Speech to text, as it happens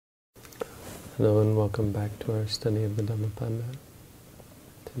Hello and welcome back to our study of the Dhammapada.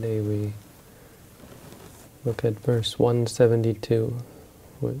 Today we look at verse 172,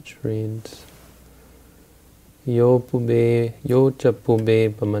 which reads, Yo cha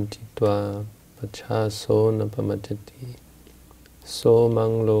pube pamachitva pachaso na pamachati so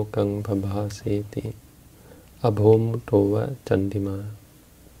mang lokang pabhaseti abhom tova chandima,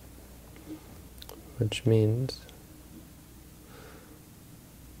 which means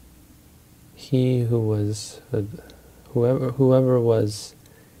he who was, whoever was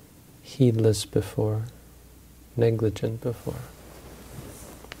heedless before, negligent before,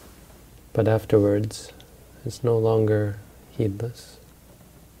 but afterwards is no longer heedless,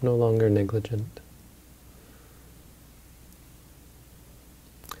 no longer negligent.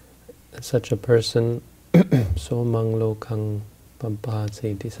 Such a person, so mang lokang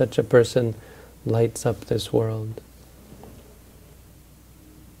pabhaseti, such a person lights up this world,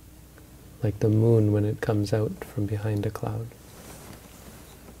 like the moon when it comes out from behind a cloud.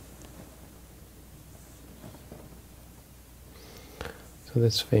 So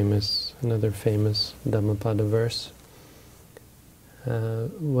this another famous Dhammapada verse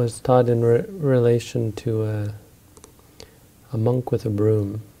was taught in relation to a monk with a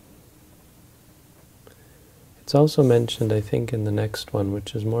broom. It's also mentioned, I think, in the next one,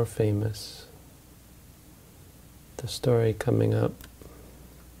 which is more famous. The story coming up,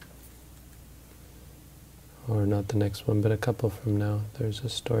 or not the next one, but a couple from now, there's a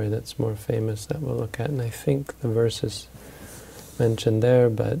story that's more famous that we'll look at, and I think the verse is mentioned there,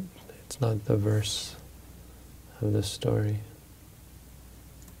 but it's not the verse of the story.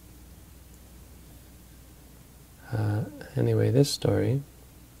 Anyway, this story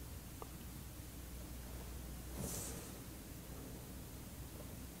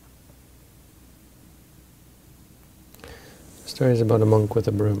is about a monk with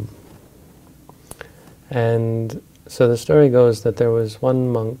a broom. And so the story goes that there was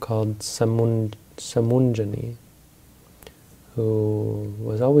one monk called Samunjani who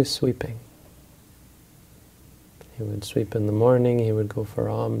was always sweeping. He would sweep in the morning, he would go for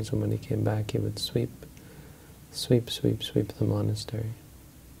alms, and when he came back he would sweep the monastery.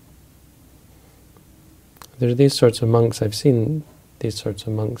 There are these sorts of monks, I've seen these sorts of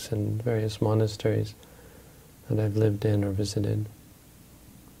monks in various monasteries that I've lived in or visited.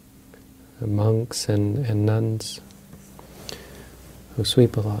 Monks and nuns who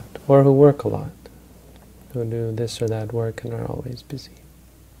sweep a lot, or who work a lot, who do this or that work and are always busy.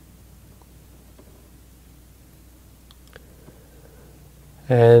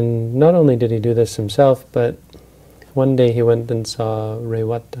 And not only did he do this himself, but one day he went and saw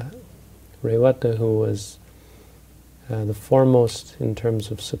Revata, who was the foremost in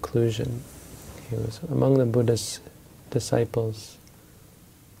terms of seclusion. He was among the Buddha's disciples.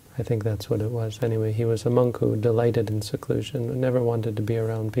 I think that's what it was. Anyway, he was a monk who delighted in seclusion, never wanted to be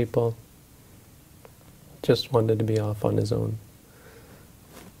around people, just wanted to be off on his own.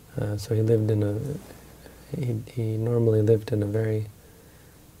 So he lived in he normally lived in a very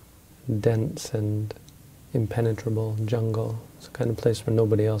dense and impenetrable jungle. It's the kind of place where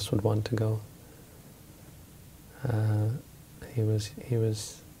nobody else would want to go. He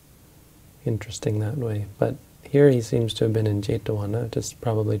was interesting that way, but here he seems to have been in Jetavana, just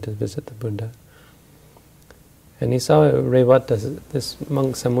probably to visit the Buddha. And he saw Revata, this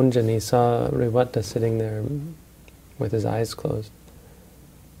monk Samunjani saw Revata sitting there with his eyes closed.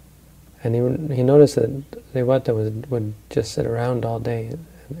 And he noticed that Revata would just sit around all day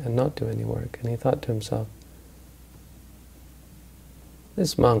and not do any work. And he thought to himself,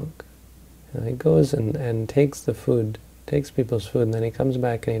 this monk, he goes and takes the food, takes people's food, and then he comes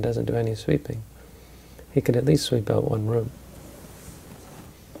back and he doesn't do any sweeping. He could at least sweep out one room.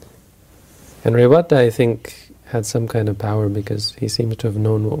 And Revata, I think, had some kind of power because he seems to have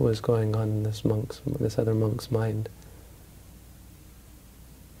known what was going on in this other monk's mind.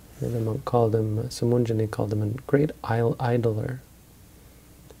 The other monk called him, Samunjani called him a great idler.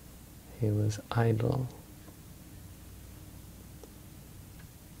 He was idle.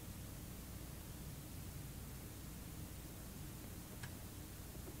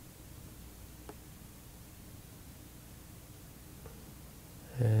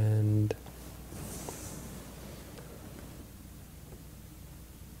 And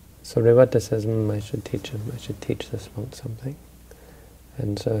so Revata says, I should teach him, I should teach this monk something.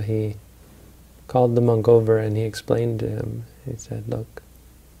 And so he called the monk over and he explained to him, he said, look,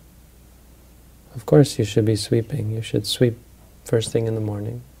 of course you should be sweeping, you should sweep first thing in the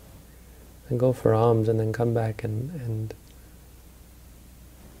morning, and go for alms, and then come back and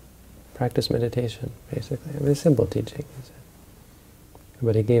practice meditation, basically. A very simple teaching, he said.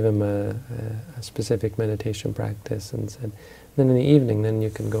 But he gave him a specific meditation practice and said, then in the evening, then you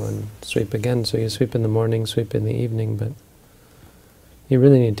can go and sweep again. So you sweep in the morning, sweep in the evening, but you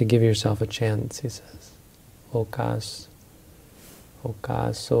really need to give yourself a chance, he says. Okaso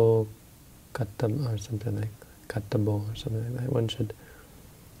katam, or something like katabo, or something like that. One should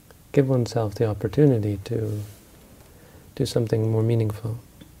give oneself the opportunity to do something more meaningful.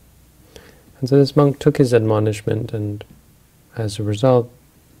 And so this monk took his admonishment and as a result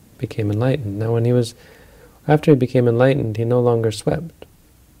became enlightened. Now after he became enlightened, he no longer swept.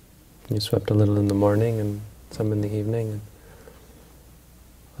 He swept a little in the morning and some in the evening. And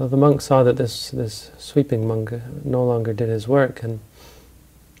well, the monk saw that this sweeping monk no longer did his work, and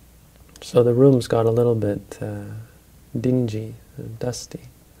so the rooms got a little bit dingy, dusty.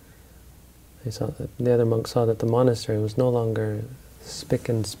 The other monk saw that the monastery was no longer spick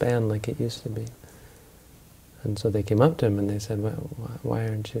and span like it used to be. And so they came up to him and they said, well, why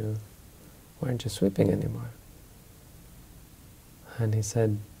aren't you sweeping anymore? And he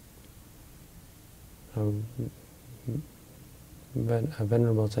said,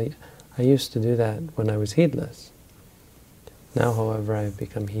 Venerable, I used to do that when I was heedless. Now, however, I have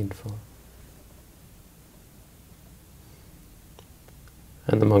become heedful.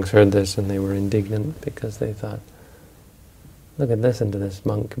 And the monks heard this and they were indignant because they thought, listen to this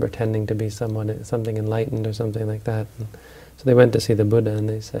monk pretending to be something enlightened or something like that. And so they went to see the Buddha and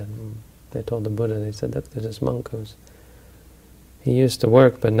they told the Buddha, they said, there's this monk he used to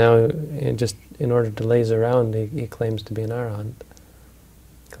work, but now just in order to laze around, he claims to be an arahant,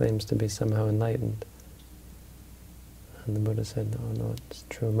 claims to be somehow enlightened. And the Buddha said, no, it's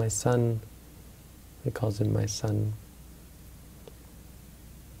true. My son, he calls him my son.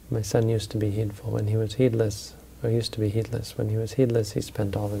 My son used to be heedful when he was heedless, or used to be heedless. When he was heedless, he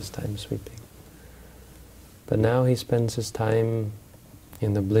spent all his time sweeping. But now he spends his time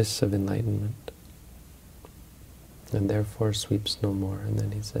in the bliss of enlightenment, and therefore sweeps no more. And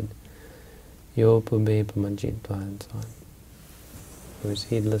then he said, Yo pube pamajitva, and so on. He was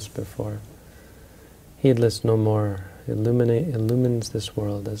heedless before. Heedless no more. Illumines this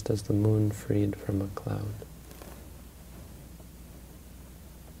world as does the moon freed from a cloud.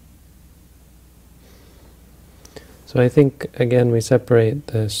 So I think, again, we separate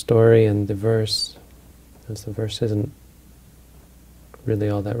the story and the verse, as the verse isn't really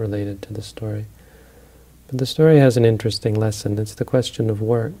all that related to the story. But the story has an interesting lesson. It's the question of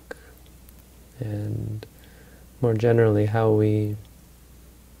work, and more generally how we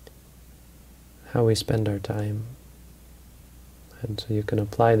spend our time. And so you can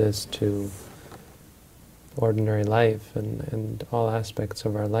apply this to ordinary life and all aspects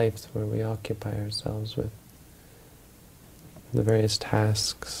of our lives where we occupy ourselves with the various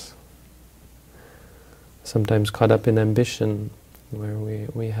tasks, sometimes caught up in ambition, where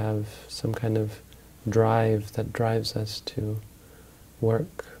we have some kind of drive that drives us to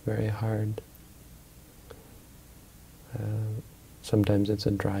work very hard. Sometimes it's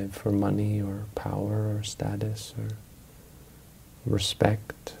a drive for money or power or status or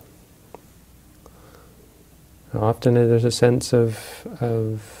respect. Often there's a sense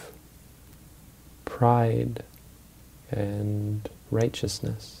of pride and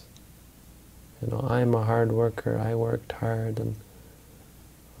righteousness. I'm a hard worker, I worked hard, and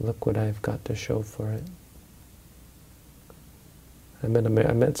look what I've got to show for it. I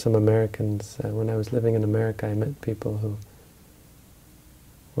met some Americans, when I was living in America, I met people who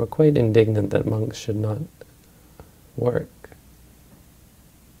were quite indignant that monks should not work,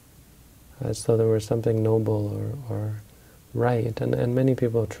 as though there was something noble or right, and many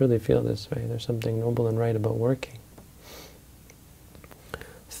people truly feel this way. There's something noble and right about working.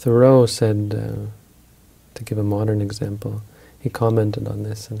 Thoreau said, to give a modern example, he commented on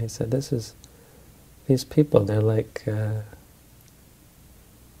this and he said, these people, they're like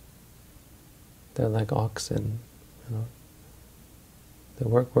oxen, They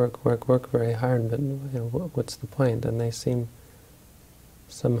work very hard, but what's the point? And they seem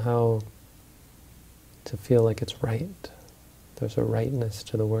somehow to feel like it's right. There's a rightness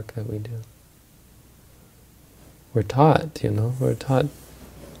to the work that we do. We're taught, we're taught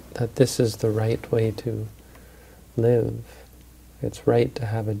that this is the right way to live. It's right to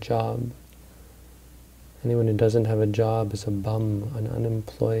have a job. Anyone who doesn't have a job is a bum, an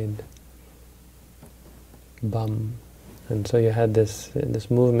unemployed bum. And so you had this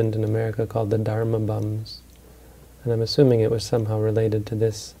movement in America called the Dharma bums. And I'm assuming it was somehow related to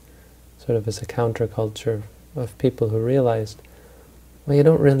this, sort of as a counterculture of people who realized, well, you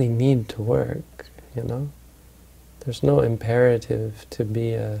don't really need to work, There's no imperative to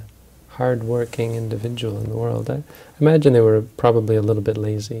be a hard-working individual in the world. I imagine they were probably a little bit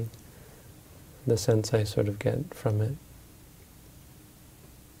lazy, the sense I sort of get from it.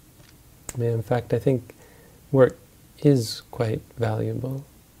 I mean, in fact, I think work is quite valuable.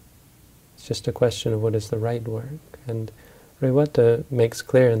 It's just a question of what is the right work. And Rewata makes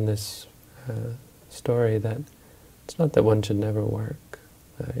clear in this story that it's not that one should never work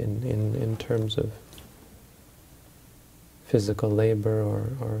in terms of physical labor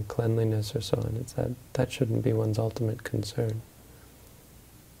or cleanliness or so on. It's that shouldn't be one's ultimate concern.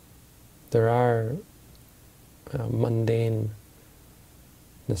 There are mundane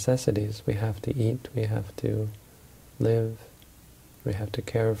necessities. We have to eat, we have to live, we have to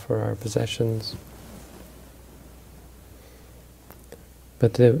care for our possessions.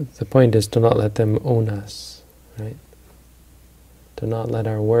 But the point is to not let them own us, right? To not let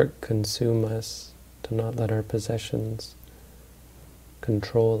our work consume us, to not let our possessions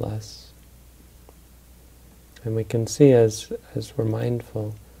control us. And we can see as we're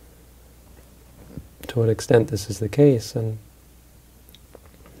mindful to what extent this is the case, and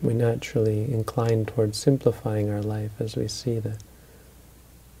we naturally incline towards simplifying our life as we see the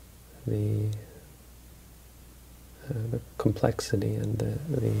complexity and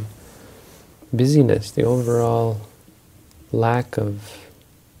the busyness, the overall lack of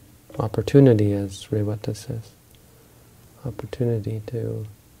opportunity, as Rewata says, opportunity to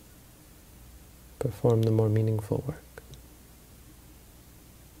perform the more meaningful work.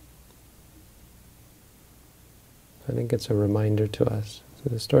 I think it's a reminder to us. So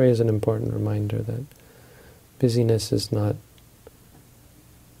the story is an important reminder that busyness is not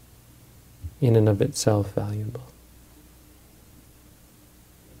in and of itself valuable.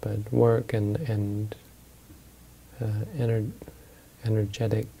 But work and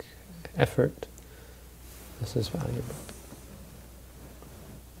energetic effort, this is valuable.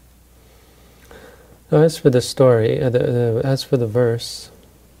 Now, as for the story, as for the verse,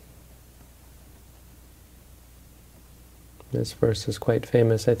 this verse is quite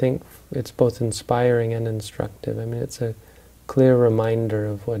famous. I think it's both inspiring and instructive. I mean, it's a clear reminder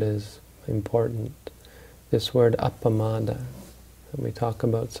of what is important. This word appamada that we talk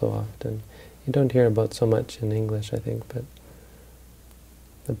about so often. You don't hear about so much in English, I think, but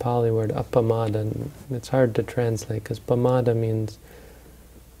the Pali word appamada, it's hard to translate because pamada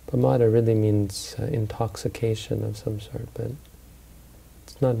really means intoxication of some sort, but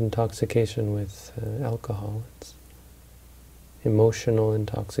it's not intoxication with alcohol. It's emotional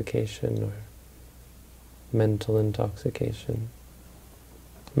intoxication or mental intoxication,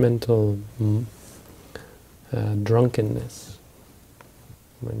 mental drunkenness.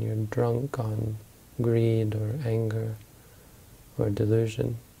 When you're drunk on greed or anger or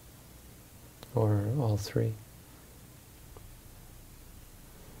delusion, or all three.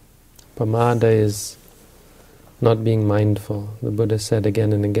 Pamada is not being mindful. The Buddha said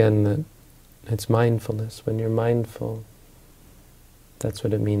again and again that it's mindfulness. When you're mindful, that's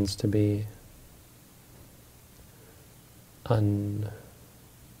what it means to be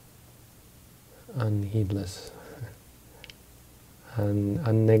unheedless,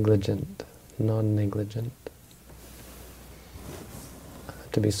 unnegligent, non-negligent.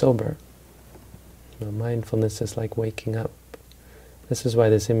 To be sober. Mindfulness is like waking up. This is why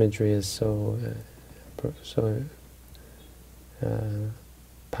this imagery is so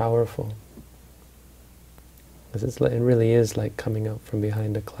powerful. Because it really is like coming out from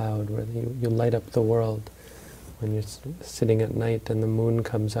behind a cloud, where you light up the world when you're sitting at night and the moon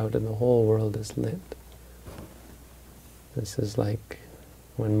comes out and the whole world is lit. This is like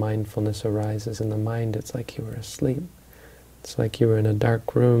when mindfulness arises in the mind, it's like you were asleep. It's like you were in a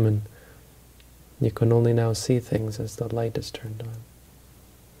dark room and you can only now see things as the light is turned on.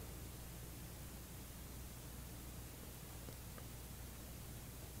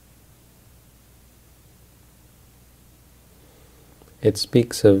 It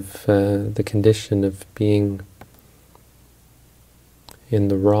speaks of the condition of being in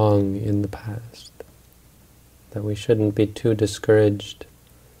the wrong in the past, that we shouldn't be too discouraged.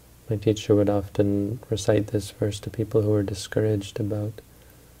 My teacher would often recite this verse to people who were discouraged about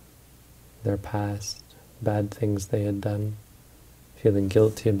their past, bad things they had done, feeling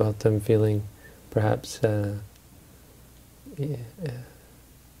guilty about them, feeling perhaps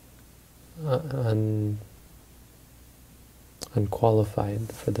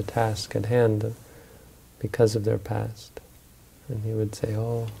unqualified for the task at hand because of their past. And he would say,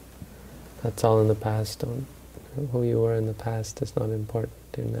 oh, that's all in the past. Who you were in the past is not important.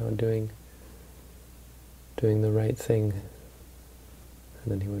 You're now doing the right thing.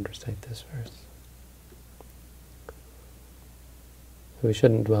 And then he would recite this verse. We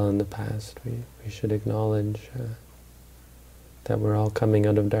shouldn't dwell in the past. We should acknowledge that we're all coming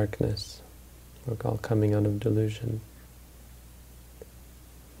out of darkness. We're all coming out of delusion.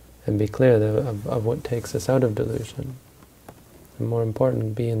 And be clear of what takes us out of delusion. And more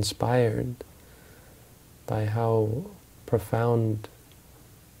important, be inspired by how profound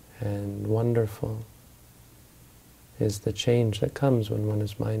and wonderful is the change that comes when one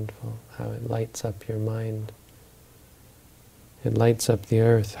is mindful, how it lights up your mind. It lights up the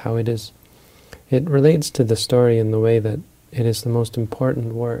earth, how it is. It relates to the story in the way that it is the most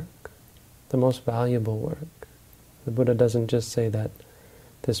important work, the most valuable work. The Buddha doesn't just say that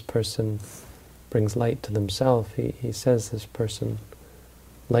this person brings light to themselves. He says this person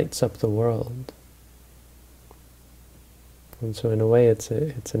lights up the world. And so in a way it's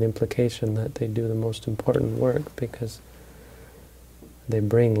an implication that they do the most important work because they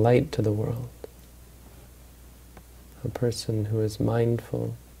bring light to the world. A person who is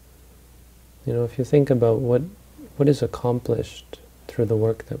mindful. You know, if you think about what is accomplished through the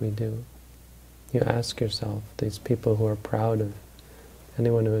work that we do, you ask yourself, these people who are proud of,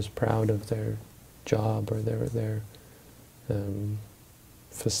 anyone who is proud of their job or their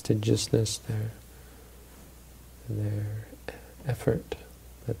fastidiousness, their effort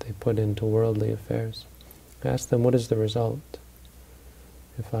that they put into worldly affairs. Ask them, what is the result?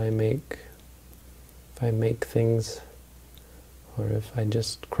 If I make things, or if I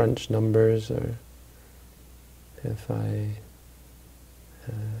just crunch numbers, or if I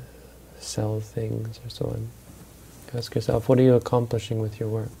sell things, or so on. Ask yourself, what are you accomplishing with your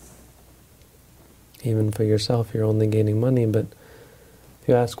work? Even for yourself, you're only gaining money, but if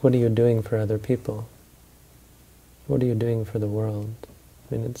you ask, what are you doing for other people? What are you doing for the world?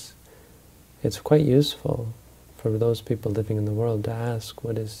 I mean, it's quite useful for those people living in the world to ask,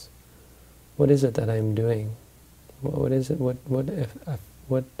 what is it that I'm doing? What is it?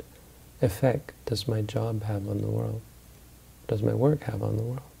 What effect does my job have on the world? Does my work have on the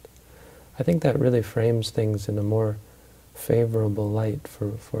world? I think that really frames things in a more favorable light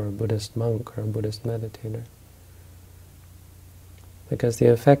for a Buddhist monk or a Buddhist meditator. Because the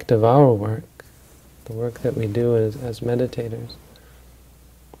effect of our work, the work that we do as meditators,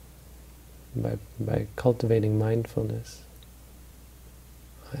 by cultivating mindfulness,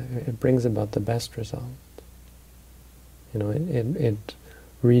 it brings about the best result. You know, it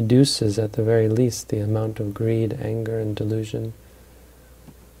reduces at the very least the amount of greed, anger, and delusion,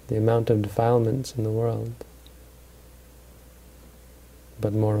 the amount of defilements in the world.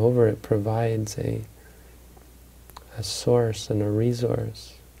 But moreover, it provides a source and a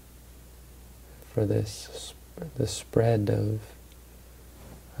resource for this spread of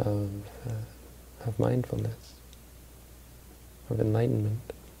mindfulness, of enlightenment,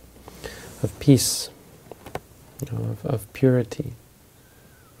 of peace, you know, of purity,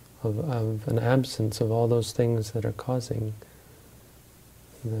 of an absence of all those things that are causing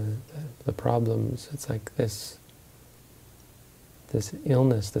the problems. It's like this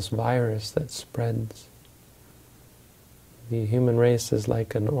illness, this virus that spreads. The human race is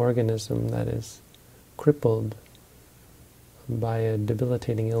like an organism that is crippled by a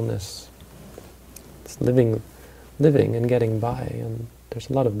debilitating illness. It's living and getting by, and there's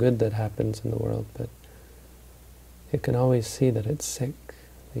a lot of good that happens in the world, but you can always see that it's sick.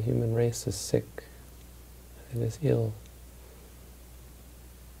 The human race is sick. It is ill.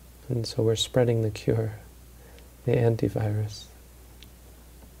 And so we're spreading the cure, the antivirus,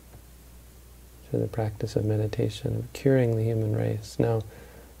 through the practice of meditation, of curing the human race. Now,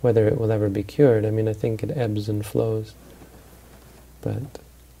 whether it will ever be cured, I mean, I think it ebbs and flows, but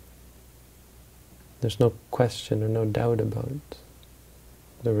there's no question or no doubt about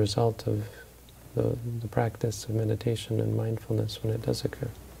the result of the practice of meditation and mindfulness when it does occur.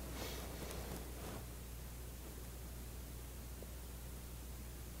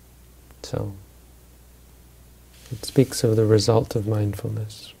 So, it speaks of the result of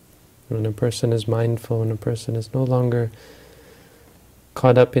mindfulness. When a person is mindful, when a person is no longer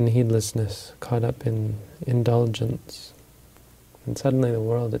caught up in heedlessness, caught up in indulgence, and suddenly the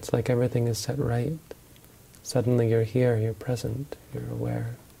world, it's like everything is set right. Suddenly you're here, you're present, you're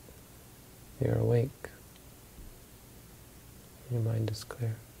aware, you're awake. Your mind is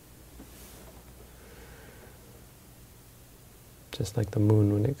clear. Just like the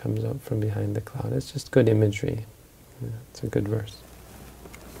moon when it comes out from behind the cloud. It's just good imagery. It's a good verse.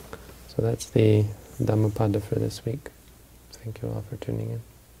 So that's the Dhammapada for this week. Thank you all for tuning in.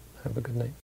 Have a good night.